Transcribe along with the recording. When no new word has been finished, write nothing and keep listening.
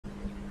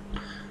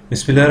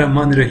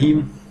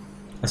Bismillahirrahmanirrahim.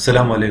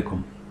 Assalamu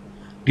alaikum.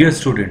 Dear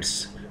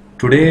students,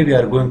 today we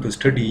are going to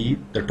study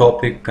the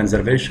topic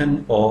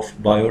conservation of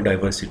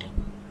biodiversity.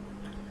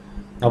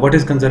 Now, what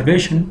is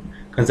conservation?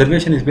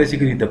 Conservation is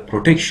basically the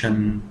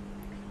protection,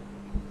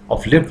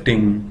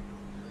 uplifting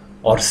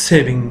or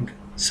saving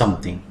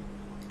something.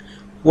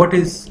 What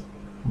is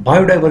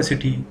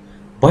biodiversity?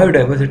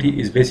 Biodiversity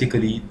is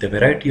basically the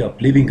variety of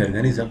living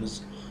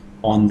organisms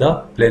on the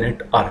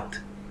planet Earth.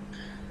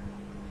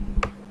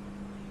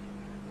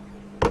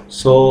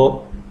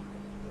 So,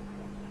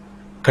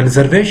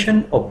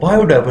 conservation of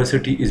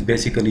biodiversity is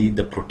basically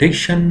the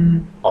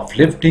protection,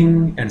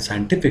 uplifting and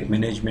scientific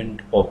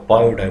management of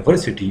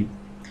biodiversity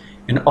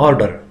in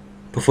order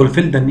to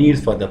fulfill the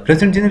needs for the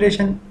present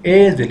generation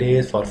as well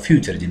as for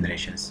future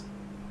generations.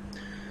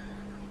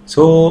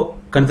 So,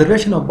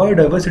 conservation of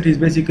biodiversity is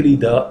basically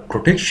the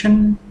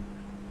protection,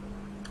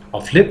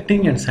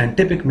 uplifting and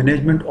scientific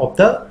management of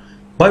the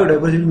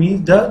biodiversity,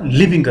 means the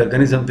living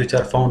organisms which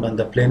are found on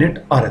the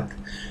planet Earth.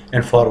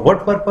 And for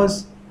what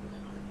purpose?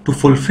 To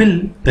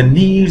fulfill the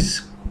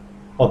needs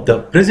of the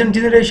present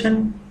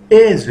generation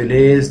as well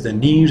as the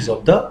needs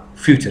of the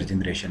future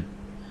generation.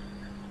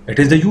 It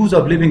is the use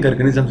of living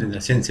organisms in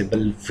a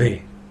sensible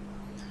way.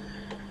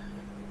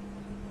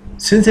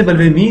 Sensible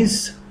way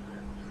means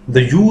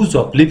the use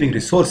of living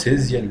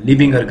resources and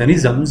living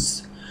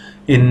organisms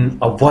in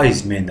a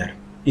wise manner,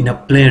 in a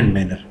planned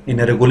manner, in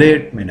a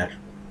regulate manner,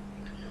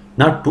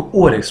 not to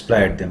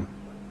overexploit them,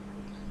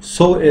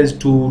 so as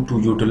to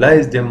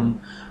utilize them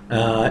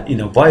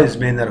in a wise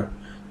manner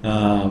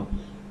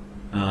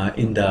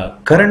in the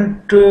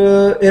current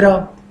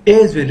era,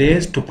 as well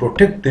as to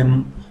protect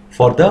them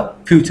for the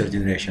future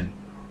generation.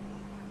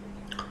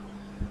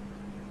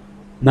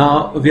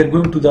 Now we are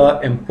going to the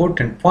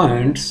important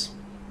points,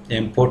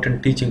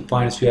 important teaching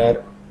points. We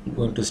are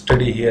going to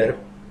study here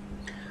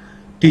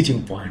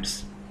teaching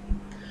points.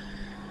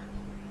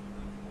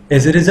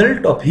 As a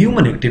result of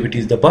human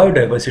activities, the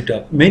biodiversity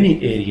of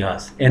many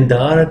areas and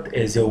the earth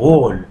as a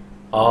whole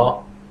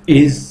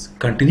is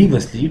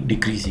continuously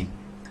decreasing.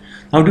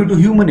 Now, due to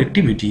human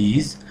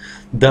activities,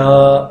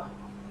 the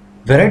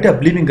variety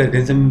of living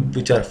organisms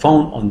which are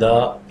found on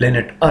the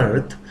planet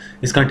Earth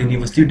is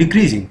continuously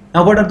decreasing.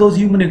 Now, what are those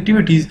human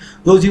activities?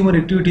 Those human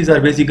activities are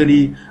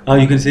basically,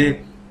 you can say,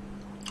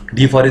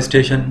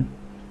 deforestation,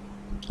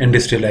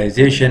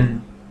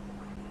 industrialization,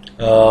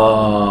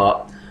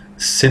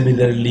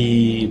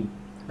 similarly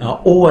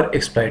over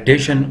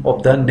exploitation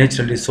of the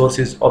natural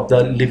resources of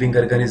the living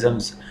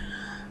organisms.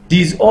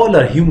 These all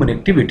are human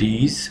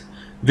activities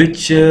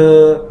which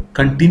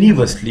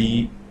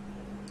continuously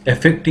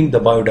affecting the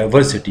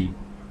biodiversity.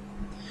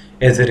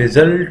 As a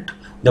result,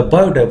 the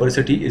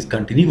biodiversity is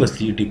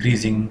continuously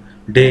decreasing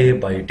day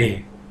by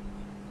day.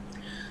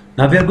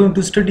 Now we are going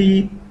to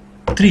study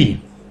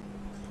three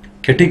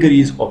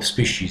categories of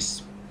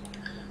species.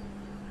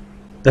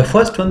 The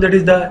first one, that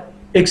is the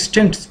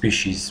extinct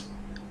species.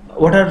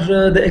 What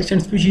are the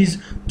extinct species?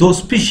 Those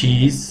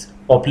species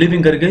of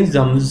living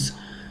organisms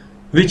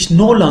which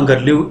no longer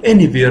live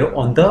anywhere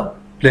on the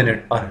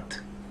planet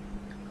Earth.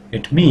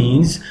 It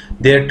means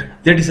that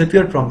they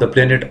disappeared from the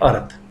planet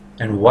Earth.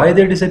 And why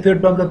they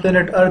disappeared from the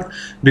planet Earth?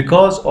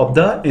 Because of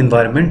the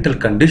environmental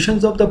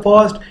conditions of the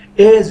past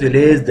as well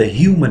as the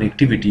human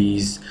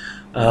activities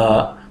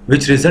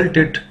which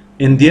resulted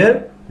in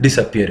their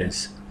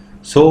disappearance.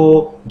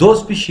 So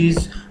those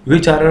species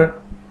which are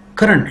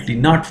currently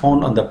not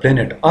found on the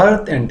planet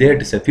Earth and they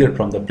disappeared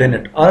from the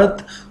planet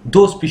Earth,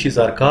 those species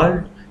are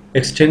called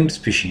extinct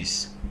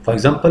species. For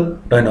example,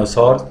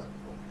 dinosaurs,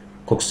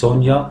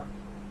 Cooksonia.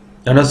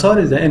 Dinosaur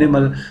is the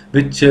animal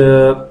which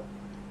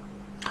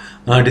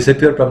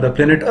disappeared from the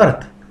planet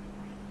Earth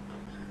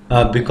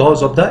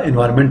because of the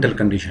environmental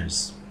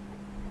conditions.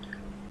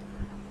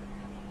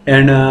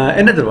 And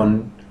another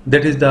one,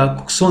 that is the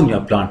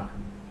Cooksonia plant.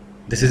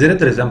 This is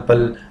another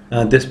example.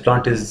 This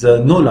plant is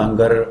no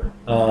longer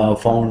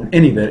found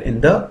anywhere in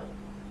the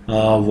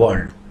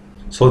world.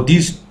 So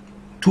these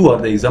two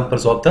are the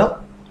examples of the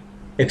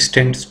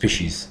extinct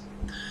species.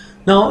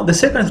 Now the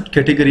second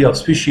category of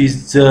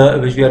species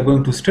which we are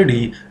going to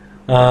study,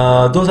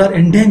 those are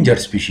endangered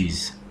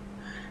species.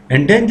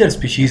 Endangered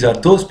species are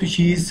those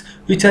species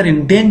which are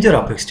in danger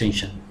of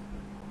extinction.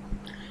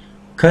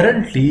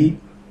 Currently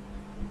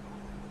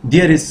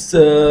there is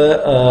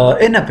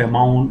enough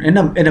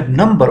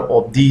number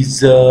of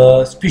these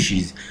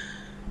species,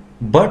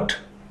 but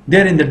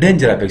they are in the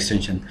danger of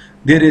extinction.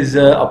 There is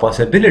a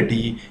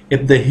possibility,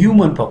 if the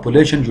human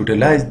population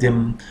utilized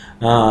them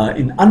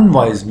in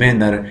unwise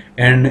manner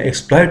and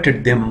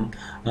exploited them,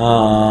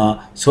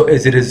 so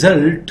as a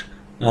result,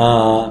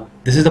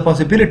 this is the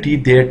possibility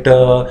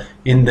that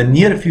in the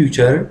near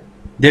future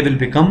they will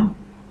become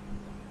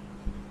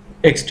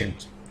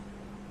extinct.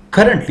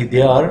 Currently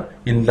they are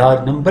in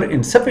large number,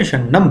 in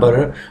sufficient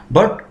number,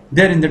 but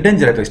they are in the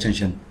danger of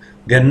extinction.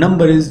 Their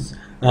number is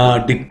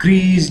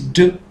decreased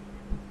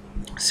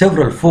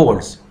several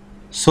folds.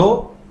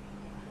 So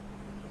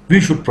we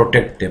should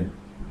protect them.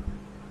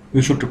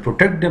 We should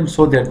protect them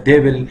so that they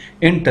will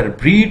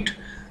interbreed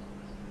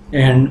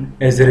and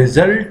as a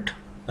result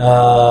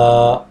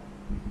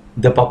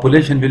the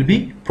population will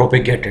be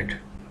propagated.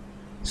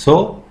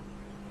 So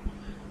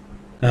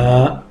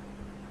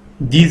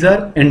these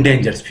are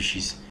endangered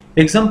species.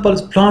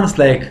 Examples: plants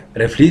like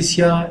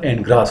Rafflesia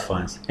and grass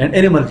ferns, and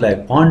animals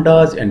like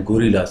pandas and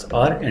gorillas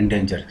are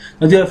endangered.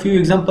 Now there are a few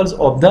examples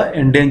of the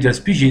endangered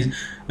species.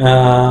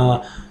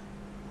 The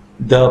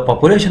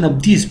population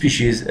of these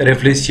species,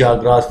 Rafflesia,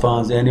 grass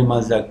ferns,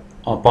 animals like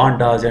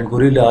pandas and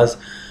gorillas,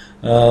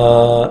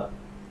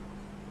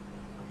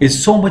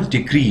 is so much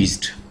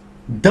decreased,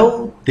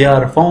 though they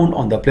are found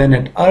on the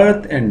planet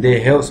Earth and they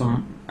have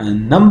some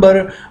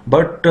number,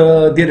 but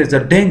there is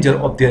a danger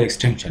of their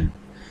extinction.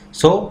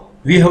 So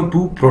we have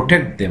to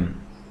protect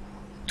them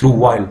through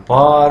wild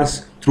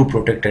parks, through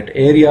protected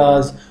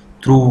areas,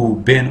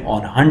 through ban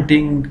on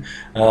hunting,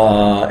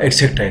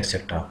 etc.,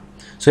 etc.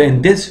 So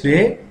in this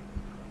way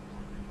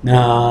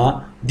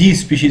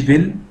these species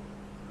will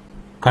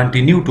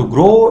continue to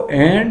grow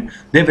and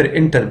they will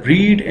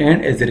interbreed,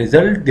 and as a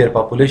result their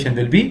population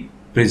will be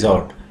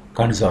conserved.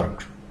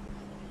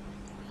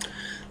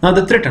 Now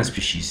the threatened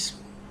species.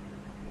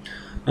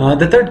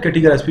 The third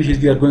category of species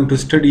we are going to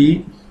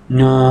study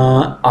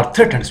are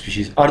threatened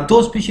species, are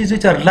those species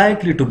which are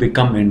likely to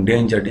become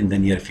endangered in the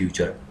near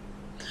future.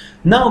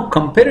 Now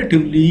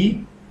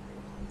comparatively,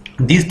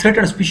 these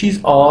threatened species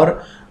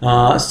are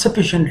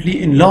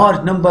sufficiently in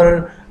large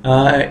number,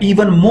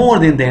 even more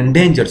than the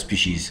endangered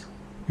species.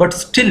 But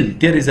still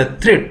there is a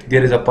threat,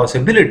 there is a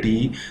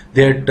possibility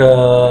that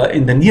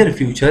in the near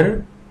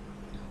future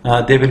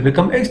they will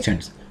become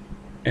extinct.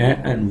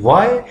 And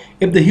why?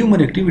 If the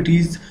human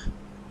activities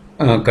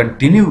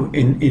continue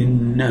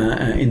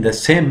in the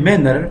same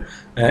manner,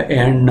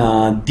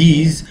 and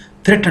these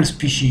threatened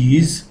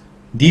species,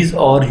 these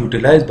are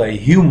utilized by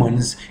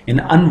humans in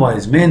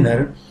unwise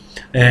manner,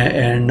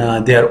 and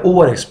they are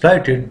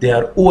overexploited, they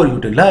are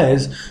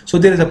overutilized. So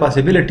there is a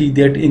possibility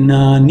that in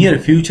near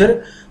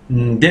future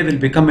they will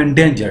become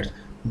endangered.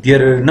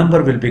 Their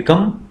number will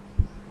become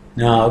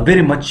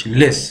very much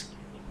less.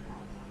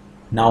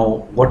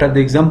 Now what are the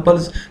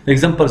examples? The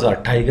examples are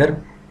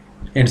tiger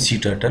and sea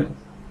turtle.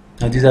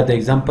 Now these are the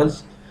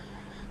examples,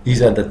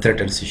 these are the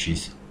threatened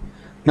species.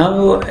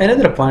 Now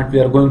another point we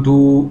are going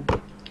to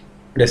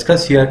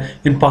discuss here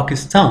in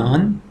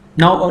Pakistan.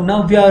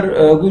 Now we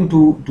are going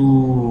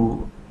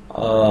to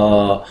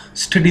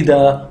study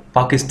the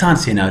Pakistan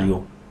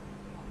scenario.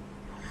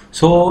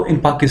 So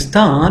in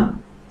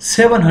Pakistan,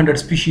 700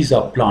 species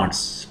of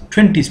plants,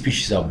 20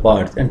 species of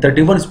birds, and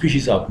 31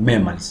 species of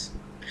mammals,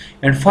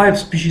 and 5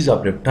 species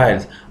of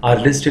reptiles are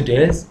listed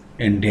as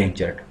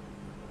endangered.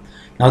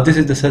 Now this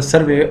is the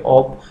survey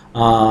of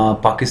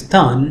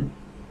Pakistan,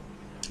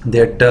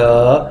 that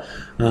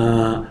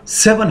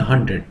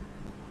 700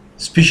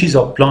 species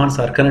of plants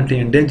are currently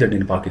endangered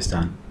in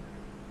Pakistan.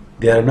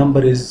 Their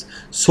number is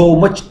so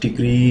much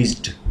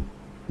decreased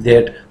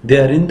that they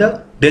are in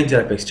the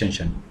danger of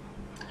extinction.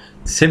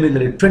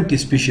 Similarly, 20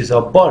 species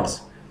of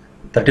birds,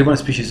 31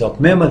 species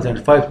of mammals,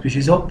 and 5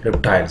 species of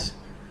reptiles.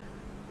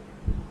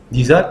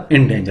 These are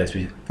endangered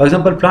species. For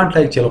example, plants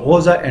like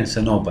chalgoza and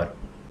sannobar,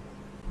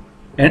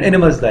 and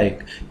animals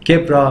like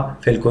Capra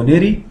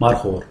falconeri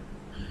markhor.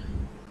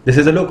 This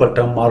is a local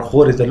term.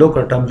 Markhor is the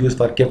local term used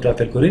for Capra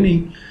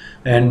falconeri,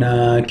 and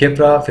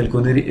Capra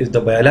falconeri is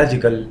the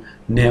biological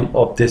name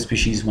of this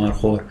species,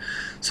 markhor.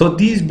 So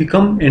these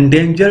become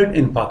endangered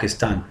in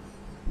Pakistan.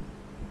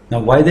 Now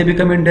why they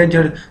become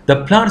endangered?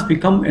 The plants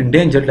become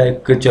endangered,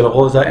 like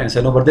chalgoza and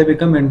sannobar. They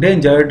become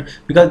endangered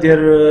because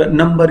their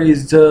number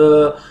is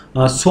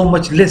so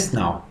much less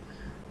now,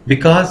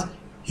 because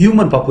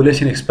human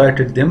population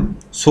exploited them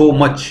so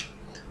much.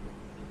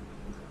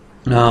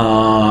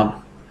 And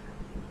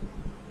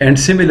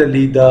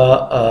similarly,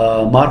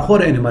 the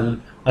markhor animal,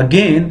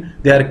 again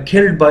they are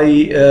killed by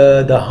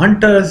the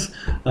hunters,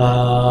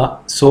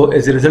 so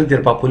as a result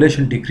their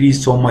population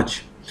decreased so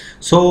much.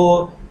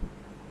 So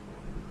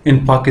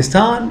in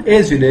Pakistan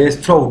as well as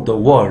throughout the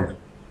world,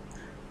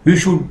 we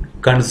should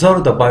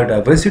conserve the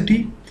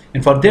biodiversity,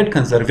 and for that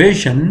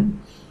conservation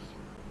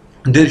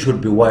there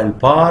should be wild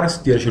parks,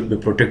 there should be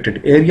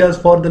protected areas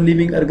for the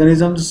living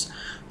organisms,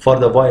 for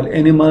the wild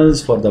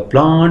animals, for the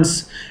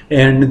plants,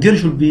 and there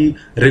should be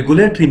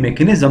regulatory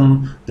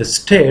mechanism. The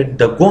state,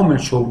 the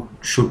government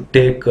should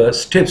take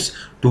steps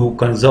to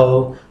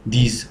conserve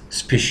these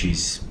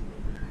species.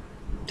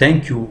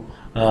 Thank you.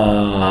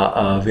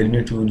 We'll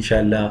meet you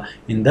inshallah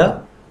in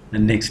the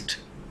next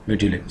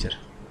video lecture.